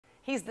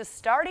He's the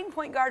starting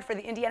point guard for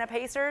the Indiana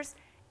Pacers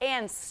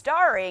and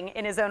starring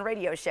in his own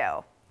radio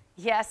show.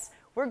 Yes,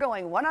 we're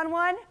going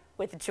one-on-one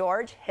with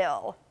George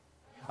Hill.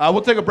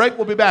 We'll take a break.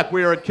 We'll be back.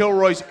 We are at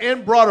Kilroy's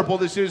in Broderpool.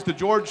 This is the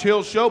George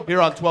Hill Show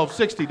here on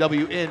 1260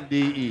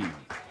 WNDE.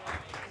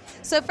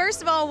 So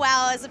first of all,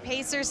 wow, as a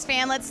Pacers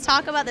fan, let's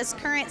talk about this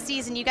current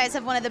season. You guys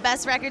have one of the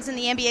best records in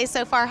the NBA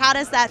so far. How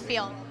does that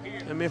feel?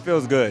 I mean, it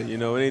feels good. You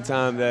know,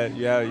 anytime that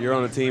you're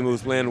on a team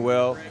who's playing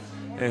well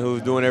and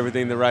who's doing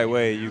everything the right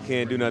way, you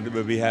can't do nothing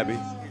but be happy.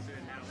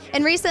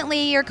 And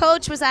recently, your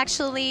coach was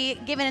actually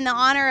given the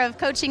honor of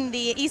coaching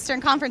the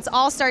Eastern Conference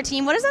All-Star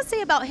team. What does that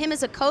say about him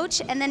as a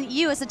coach and then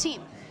you as a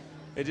team?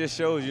 It just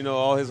shows, you know,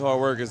 all his hard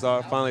work is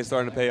finally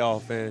starting to pay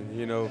off. And,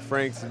 you know,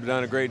 Frank's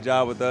done a great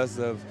job with us.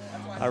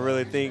 I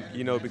really think,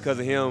 you know, because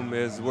of him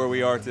is where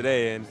we are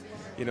today. And,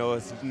 you know,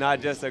 it's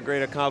not just a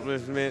great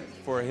accomplishment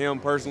for him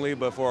personally,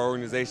 but for our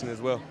organization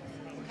as well.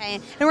 Okay,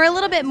 and we're a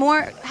little bit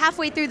more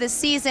halfway through the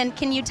season.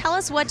 Can you tell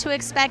us what to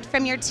expect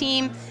from your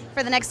team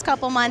for the next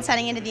couple months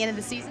heading into the end of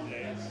the season?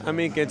 I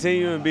mean,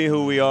 continue to be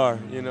who we are.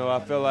 You know, I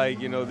feel like,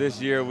 you know,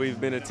 this year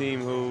we've been a team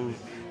who,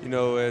 you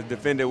know, has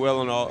defended well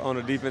on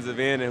the defensive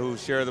end and who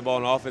share the ball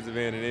on the offensive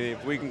end. And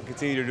if we can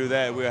continue to do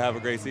that, we'll have a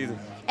great season.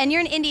 And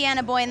you're an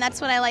Indiana boy, and that's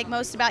what I like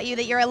most about you,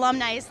 that your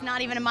alumni is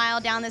not even a mile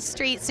down the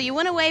street. So you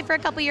went away for a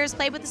couple years,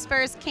 played with the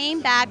Spurs,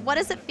 came back. What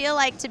does it feel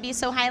like to be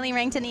so highly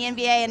ranked in the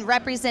NBA and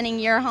representing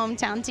your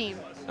hometown team?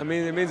 I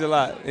mean, it means a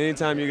lot.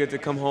 Anytime you get to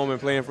come home and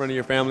play in front of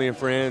your family and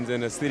friends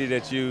in a city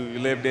that you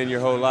lived in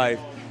your whole life,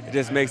 it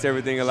just makes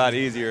everything a lot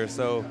easier.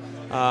 So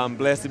I'm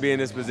blessed to be in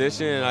this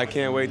position, and I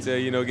can't wait to,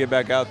 you know, get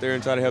back out there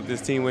and try to help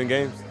this team win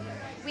games.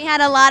 We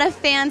had a lot of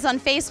fans on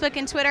Facebook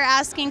and Twitter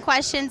asking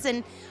questions,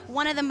 and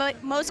one of the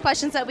most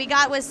questions that we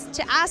got was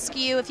to ask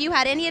you if you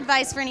had any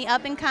advice for any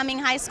up-and-coming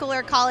high school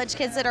or college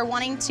kids that are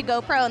wanting to go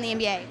pro in the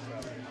NBA.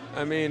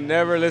 I mean,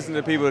 never listen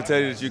to people tell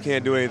you that you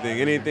can't do anything.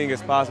 Anything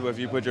is possible if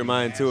you put your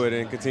mind to it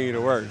and continue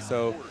to work.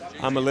 So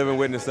I'm a living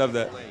witness of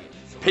that.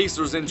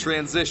 Pacers in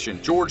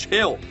transition. George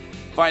Hill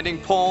finding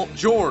Paul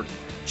George.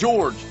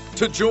 George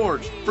to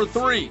George for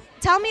three.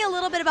 Tell me a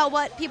little bit about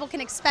what people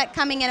can expect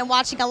coming in and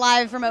watching a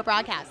live remote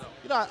broadcast.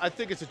 You know, I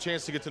think it's a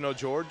chance to get to know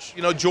George.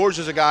 You know, George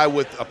is a guy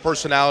with a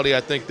personality,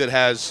 I think, that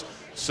has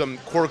some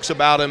quirks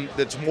about him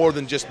that's more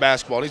than just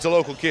basketball. And he's a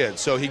local kid,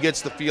 so he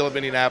gets the feel of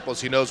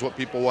Indianapolis. He knows what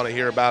people want to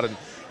hear about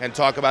and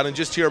talk about and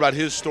just hear about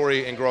his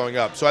story and growing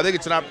up. So I think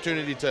it's an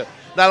opportunity to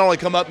not only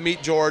come up,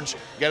 meet George,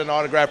 get an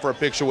autograph or a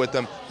picture with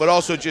him, but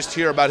also just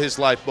hear about his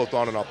life both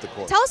on and off the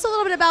court. Tell us a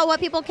little bit about what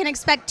people can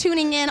expect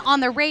tuning in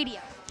on the radio.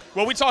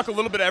 Well, we talk a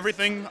little bit of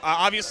everything.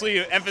 Obviously,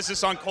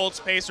 emphasis on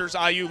Colts, Pacers,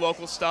 IU,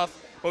 local stuff.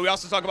 But we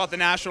also talk about the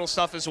national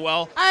stuff as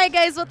well. All right,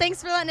 guys. Well,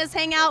 thanks for letting us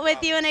hang out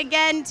with you. And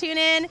again, tune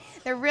in.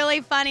 They're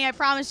really funny. I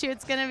promise you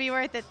it's going to be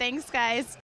worth it. Thanks, guys.